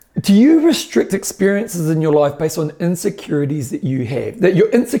Do you restrict experiences in your life based on insecurities that you have? That you're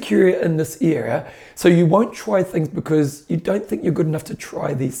insecure in this area, so you won't try things because you don't think you're good enough to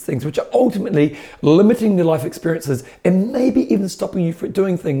try these things, which are ultimately limiting your life experiences and maybe even stopping you from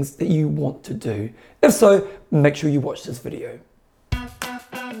doing things that you want to do? If so, make sure you watch this video.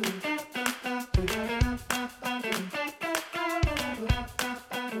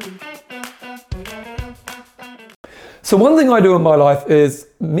 So one thing I do in my life is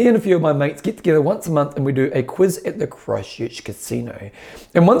me and a few of my mates get together once a month and we do a quiz at the Christchurch Casino.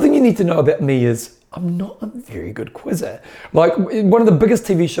 And one thing you need to know about me is I'm not a very good quizzer. Like, one of the biggest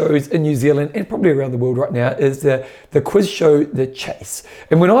TV shows in New Zealand and probably around the world right now is the quiz show, The Chase.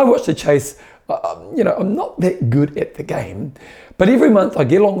 And when I watch The Chase, I'm not that good at the game, but every month I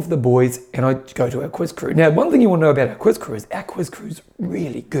get along with the boys and I go to our quiz crew. Now, one thing you want to know about our quiz crew is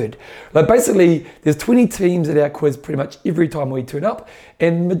really good. Like, basically, there's 20 teams at our quiz pretty much every time we turn up,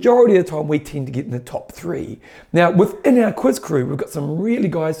 and majority of the time we tend to get in the top 3. Now, within our quiz crew, we've got some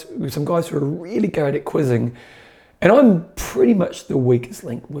guys who are really good at quizzing, and I'm pretty much the weakest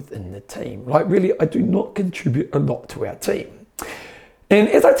link within the team. Like, really, I do not contribute a lot to our team. And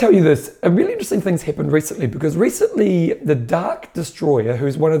as I tell you this, a really interesting thing's happened recently, because recently the Dark Destroyer,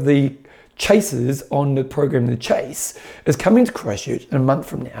 who's one of the chasers on the program The Chase, is coming to Christchurch in a month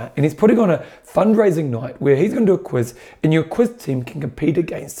from now, and he's putting on a fundraising night where he's going to do a quiz, and your quiz team can compete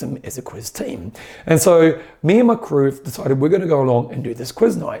against him as a quiz team. And so me and my crew have decided we're going to go along and do this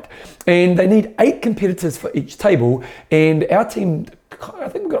quiz night. And they need 8 competitors for each table, and our team, I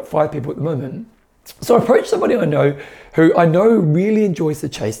think we've got 5 people at the moment. So I approached somebody I know who I know really enjoys The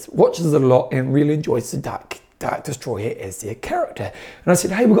Chase, watches it a lot, and really enjoys the Dark Destroyer as their character. And I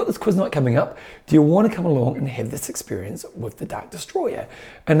said, hey, we've got this quiz night coming up. Do you want to come along and have this experience with the Dark Destroyer?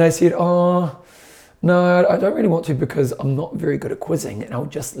 And they said, oh, no, I don't really want to because I'm not very good at quizzing and I'll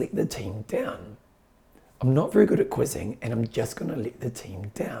just let the team down. I'm not very good at quizzing and I'm just going to let the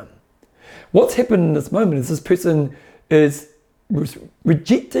team down. What's happened in this moment is this person is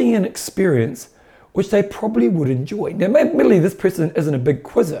rejecting an experience which they probably would enjoy. Now, admittedly, this person isn't a big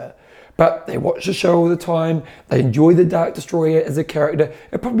quizzer, but they watch the show all the time, they enjoy the Dark Destroyer as a character.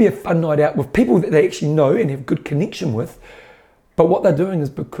 It'd probably be a fun night out with people that they actually know and have good connection with. But what they're doing is,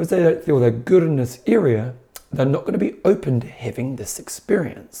 because they don't feel they're good in this area, they're not going to be open to having this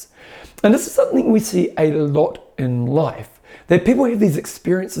experience. And this is something we see a lot in life, that people have these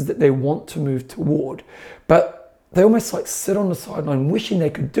experiences that they want to move toward, but they almost like sit on the sideline wishing they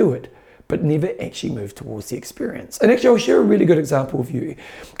could do it, but never actually move towards the experience. And actually, I'll share a really good example with you.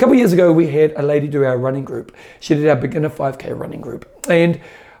 A couple of years ago, we had a lady do our running group. She did our beginner 5K running group. And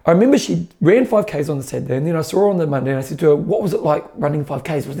I remember she ran 5Ks on the Saturday, and then I saw her on the Monday, and I said to her, what was it like running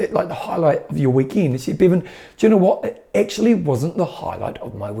 5Ks? Was that like the highlight of your weekend? And she said, Bevan, do you know what? It actually wasn't the highlight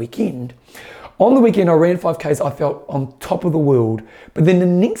of my weekend. On the weekend, I ran 5Ks, I felt on top of the world. But then the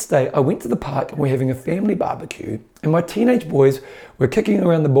next day, I went to the park and we're having a family barbecue. And my teenage boys were kicking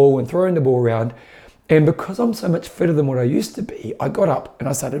around the ball and throwing the ball around. And because I'm so much fitter than what I used to be, I got up and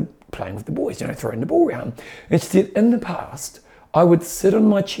I started playing with the boys, throwing the ball around. And she said, in the past, I would sit on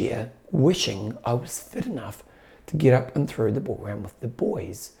my chair wishing I was fit enough to get up and throw the ball around with the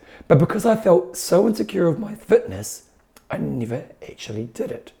boys. But because I felt so insecure of my fitness, I never actually did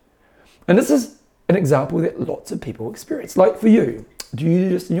it. And this is an example that lots of people experience. Like for you, do you do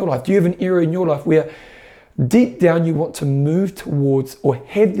this in your life? Do you have an area in your life where deep down you want to move towards or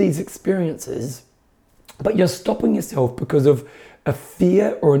have these experiences, but you're stopping yourself because of a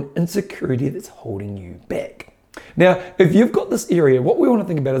fear or an insecurity that's holding you back? Now, if you've got this area, what we want to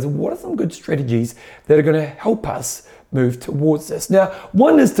think about is, what are some good strategies that are going to help us move towards this? Now,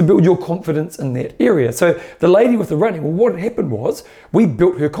 one is to build your confidence in that area. So the lady with the running, well, what had happened was we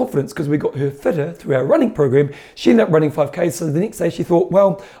built her confidence because we got her fitter through our running program. She ended up running 5Ks. So the next day she thought,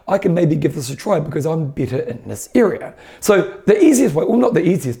 well, I can maybe give this a try because I'm better in this area. So the easiest way, well, not the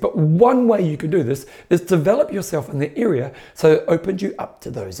easiest, but one way you can do this is develop yourself in the area so it opens you up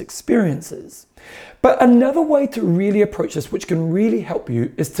to those experiences. But another way to really approach this, which can really help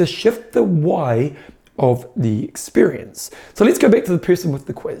you, is to shift the why of the experience. So let's go back to the person with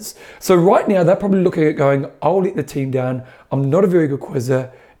the quiz. So right now they're probably looking at going, I'll let the team down. I'm not a very good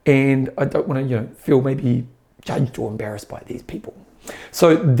quizzer and I don't want to, feel maybe judged or embarrassed by these people.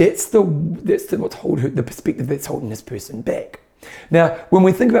 So that's what's holding the perspective that's holding this person back. Now, when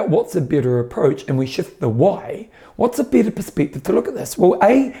we think about what's a better approach and we shift the why, what's a better perspective to look at this? Well,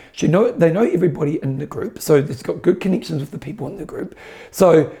 they know everybody in the group, so it's got good connections with the people in the group.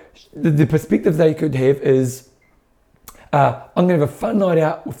 So the perspective they could have is, I'm going to have a fun night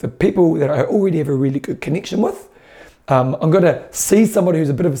out with the people that I already have a really good connection with. I'm going to see somebody who's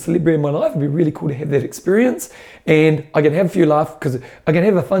a bit of a celebrity in my life. It'd be really cool to have that experience. And I can have a few laughs because I can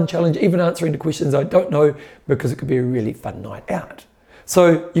have a fun challenge, even answering the questions I don't know, because it could be a really fun night out.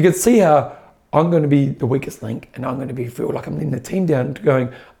 So you can see how I'm going to be the weakest link, and I'm going to feel like I'm letting the team down,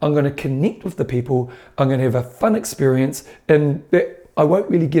 going, I'm going to connect with the people, I'm going to have a fun experience, and that I won't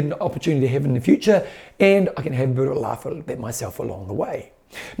really get an opportunity to have in the future, and I can have a bit of a laugh at myself along the way.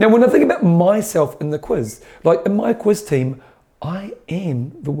 Now, when I think about myself in the quiz, like in my quiz team, I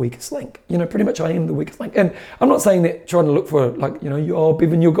am the weakest link. Pretty much I am the weakest link. And I'm not saying that trying to look for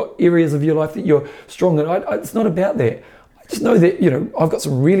Bevan, you've got areas of your life that you're strong in. It's not about that. I just know that, I've got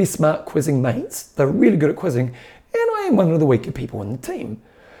some really smart quizzing mates. They're really good at quizzing. And I am one of the weaker people in the team.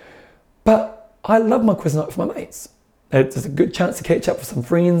 But I love my quiz night with my mates. It's a good chance to catch up with some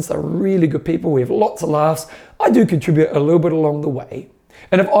friends. They're really good people. We have lots of laughs. I do contribute a little bit along the way.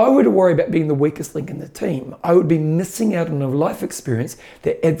 And if I were to worry about being the weakest link in the team, I would be missing out on a life experience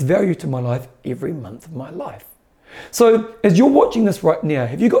that adds value to my life every month of my life. So as you're watching this right now,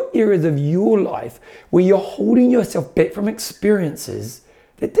 have you got areas of your life where you're holding yourself back from experiences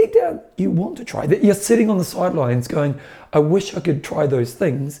that deep down you want to try, that you're sitting on the sidelines going, I wish I could try those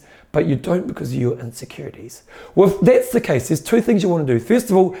things, but you don't because of your insecurities? Well, if that's the case, there's two things you want to do. First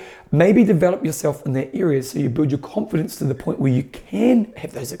of all, maybe develop yourself in that area so you build your confidence to the point where you can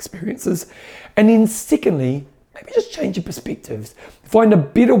have those experiences. And then secondly, maybe just change your perspectives. Find a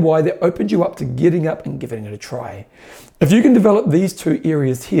better why that opens you up to getting up and giving it a try. If you can develop these two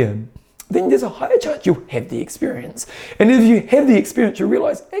areas here, then there's a higher chance you'll have the experience. And if you have the experience, you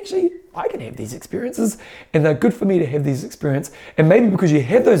realize, actually, I can have these experiences and they're good for me to have these experiences. And maybe because you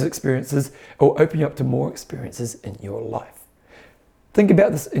have those experiences, it will open you up to more experiences in your life. Think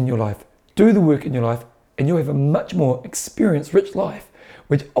about this in your life. Do the work in your life and you'll have a much more experience-rich life,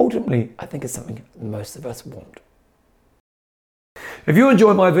 which ultimately I think is something most of us want. If you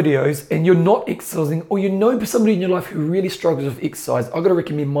enjoy my videos and you're not exercising, or you know somebody in your life who really struggles with exercise, I've got to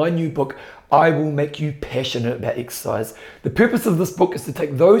recommend my new book, I Will Make You Passionate About Exercise. The purpose of this book is to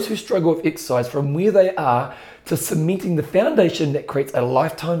take those who struggle with exercise from where they are to cementing the foundation that creates a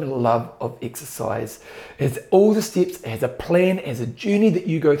lifetime love of exercise. It has all the steps, it has a plan, it has a journey that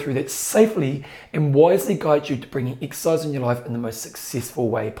you go through that safely and wisely guides you to bringing exercise in your life in the most successful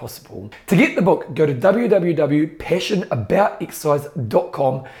way possible. To get the book, go to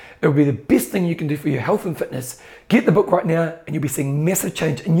www.passionaboutexercise.com. It will be the best thing you can do for your health and fitness. Get the book right now and you'll be seeing massive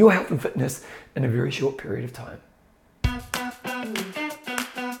change in your health and fitness in a very short period of time.